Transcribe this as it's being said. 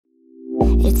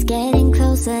It's getting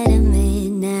closer to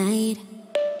midnight.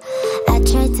 I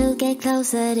try to get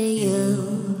closer to you.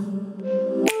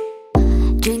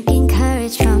 Drinking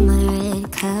courage from my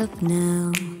red cup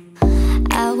now.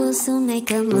 I will soon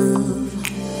make a move.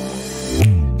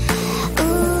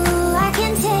 Ooh, I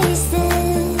can taste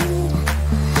it.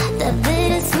 The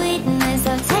bittersweetness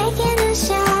of taking a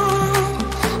shot.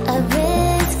 A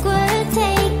risk worth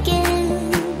taking.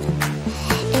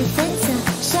 If it's a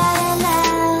shot of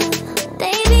love,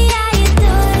 baby, I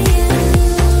adore you.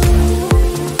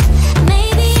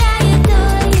 Maybe I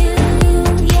adore you.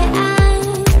 Yeah, I'm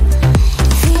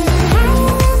feeling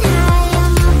high.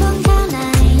 I'm up on cloud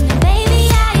nine. Baby,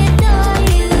 I adore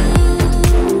you.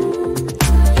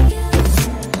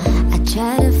 I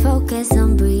try to focus on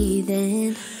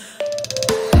breathing.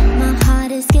 My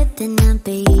heart is skipping a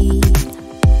beat.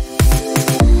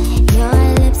 Your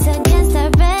lips against the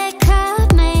red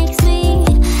cup makes me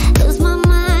lose my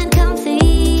mind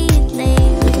completely.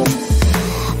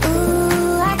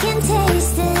 Ooh, I can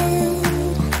taste it.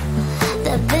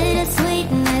 The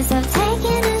bittersweetness of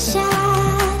taking a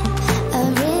shot. A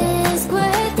risk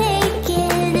worth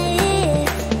taking it.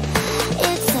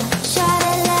 It's a shot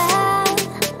of love.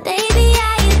 Baby,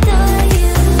 I adore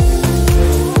you.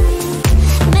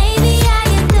 Maybe I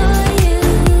adore you.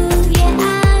 Yeah,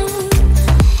 I'm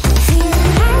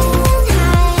feeling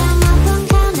high. I'm up on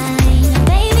cloud nine.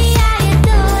 Baby, I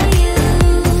adore you.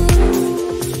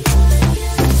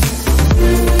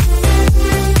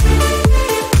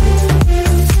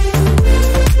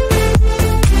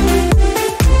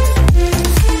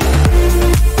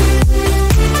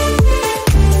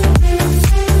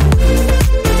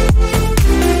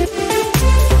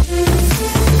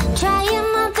 Trying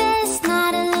my best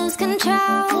not to lose control.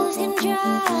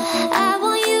 I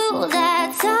want you,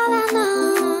 that's all I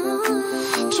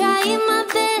know. Trying my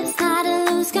best not to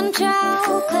lose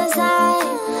control. 'Cause I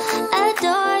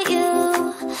adore you,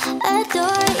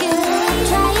 adore you.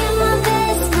 Trying my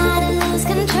best not to lose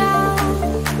control.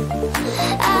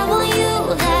 I want you,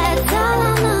 that's all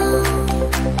I know.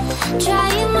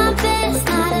 Trying my best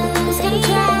not to lose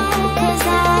control. 'Cause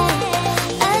I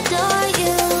adore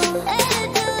you.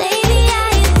 Baby, I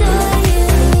adore you.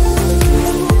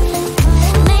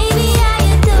 Maybe I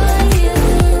adore you.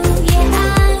 Yeah,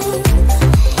 I'm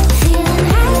feeling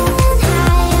high.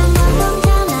 I'm up on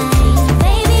cloud nine.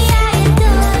 Baby, I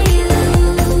adore you.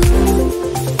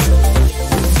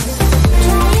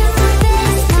 Trying my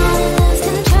best not to lose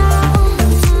control.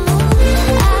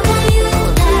 I want you,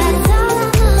 that's all I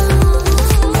know.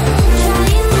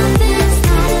 Trying my best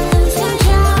not to lose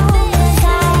control. 'Cause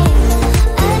I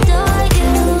adore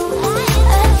you,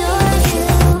 adore you.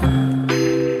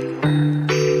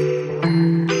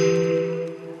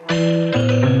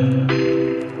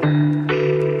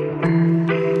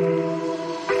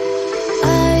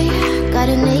 I got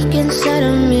an ache inside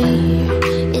of me.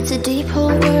 It's a deep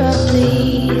hole where I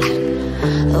bleed.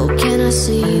 Oh, can I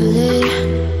seal it?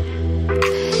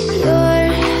 You're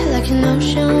like an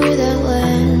ocean without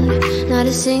land. Not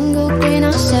a single grain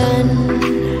of sand.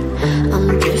 I'm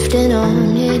drifting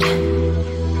on it.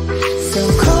 So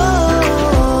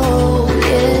cold,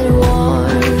 get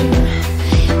warm.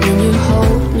 When you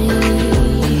hold me,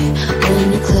 when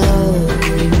you close.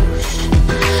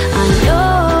 I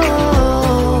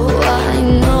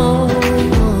know,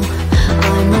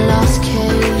 I'm a lost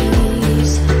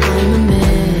case, I'm a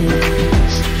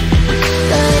mess.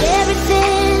 But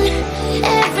everything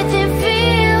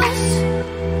feels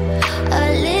a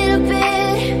little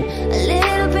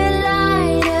bit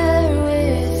lighter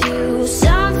with you.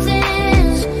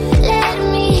 Something's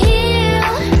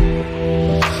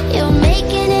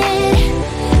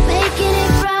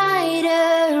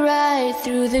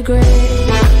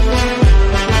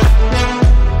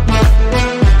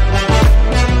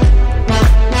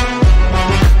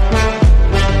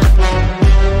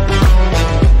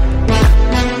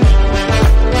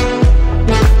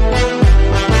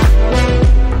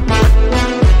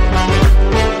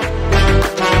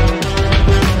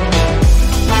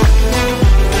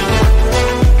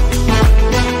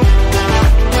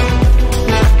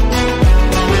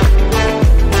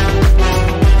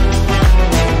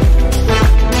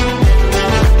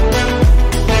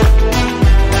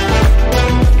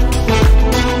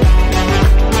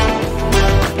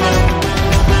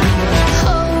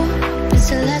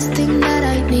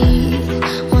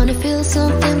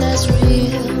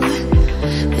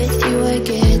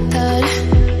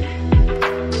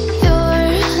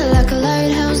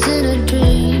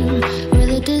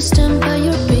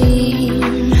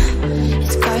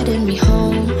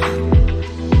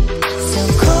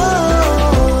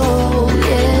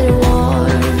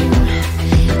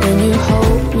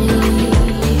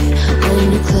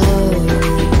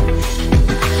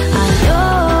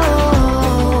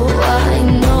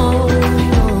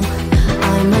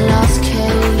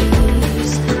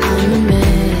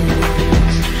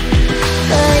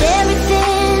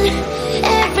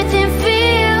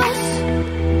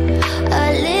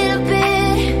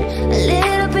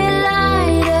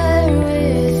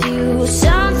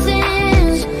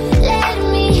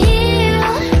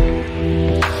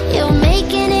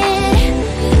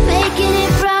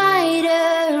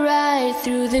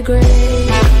grave.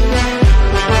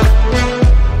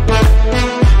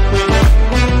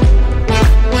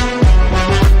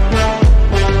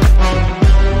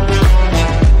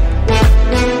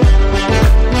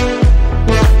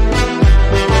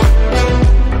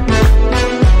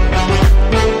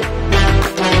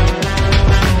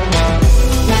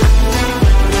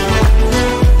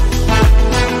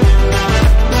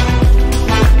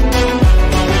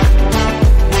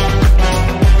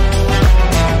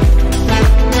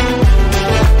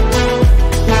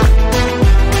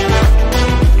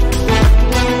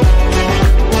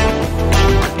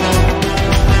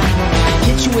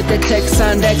 The text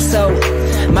signed XO.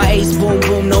 My ace boom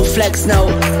boom, no flex, no.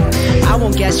 I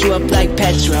won't gas you up like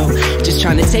petrol. Just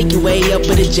trying to take you way up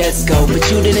where the jets go. But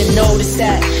you didn't notice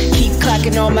that. Keep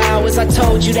clocking all my hours, I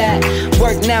told you that.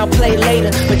 Work now, play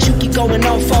later. But you keep going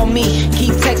off on me.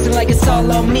 Keep texting like it's all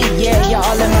on me. Yeah, you're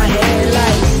all in my head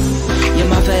like you're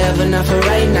my forever, not for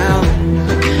right now.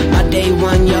 My day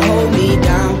one, you hold me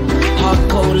down. Hard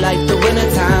cold like the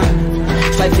wintertime.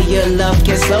 Fight for your love,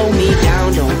 can't slow me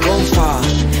down. Don't go far.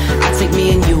 I take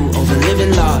me and you over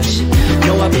living large.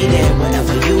 Know I'll be there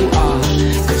wherever you are.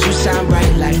 Cause you shine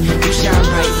bright like, you shine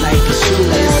bright like a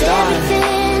shooting star.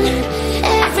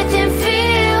 Everything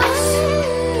feels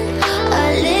a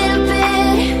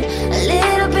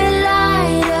little bit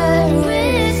lighter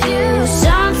with you.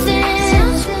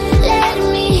 Something's letting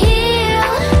me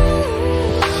heal.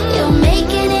 You're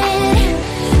making it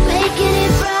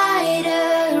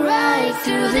brighter right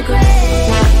through the gray.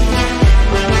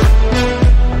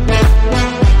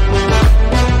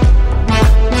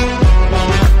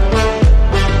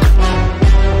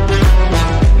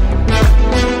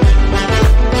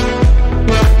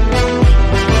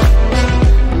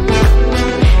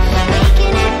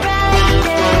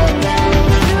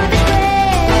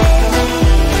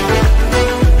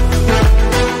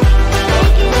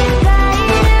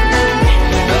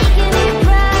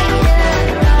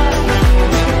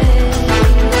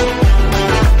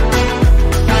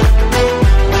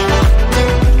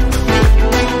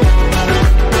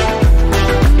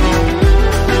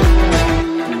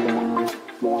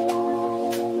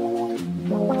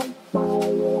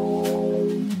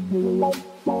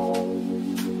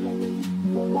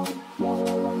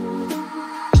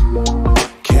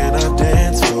 Can I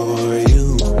dance for you?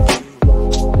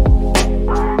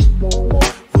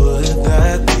 Would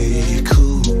that be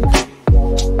cool?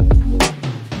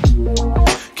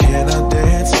 Can I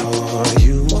dance for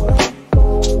you?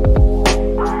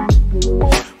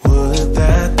 Would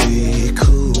that be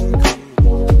cool?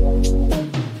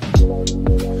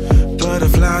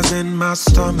 Butterflies in my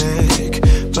stomach,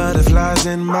 butterflies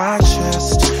in my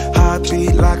chest.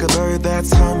 Heartbeat like a bird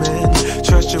that's humming.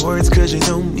 Trust your words cause you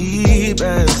know me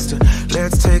best.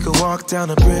 Let's take a walk down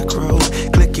a brick road.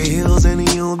 Click your heels and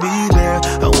you'll be there.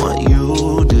 I want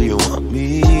you, do you want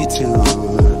me to?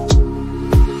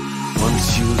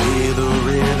 Once you hear the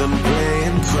rhythm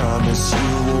playing, promise you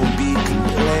won't be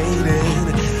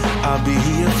complaining. I'll be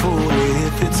here for it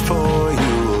if it's for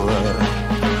you.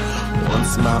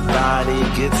 Once my body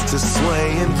gets to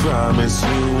swaying, promise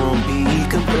you won't be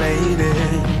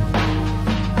complaining.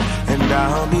 And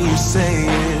I'll be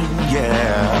saying,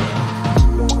 yeah.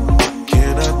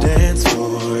 Can I dance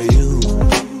for you?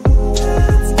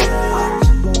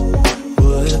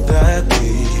 Would that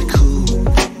be cool?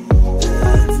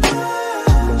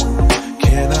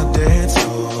 Can I dance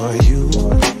for you?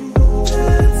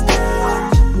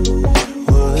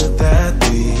 Would that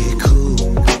be cool?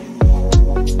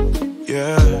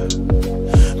 Yeah.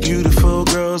 Beautiful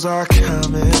girls are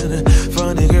coming.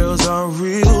 Funny girls are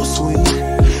real sweet.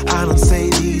 I don't say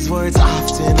these words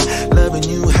often. Loving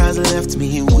you has left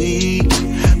me weak.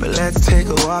 But let's take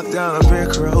a walk down a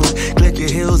brick road. Click your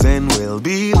heels and we'll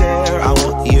be there. I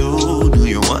want you, do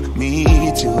you want me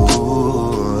to?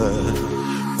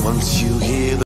 Once you hear the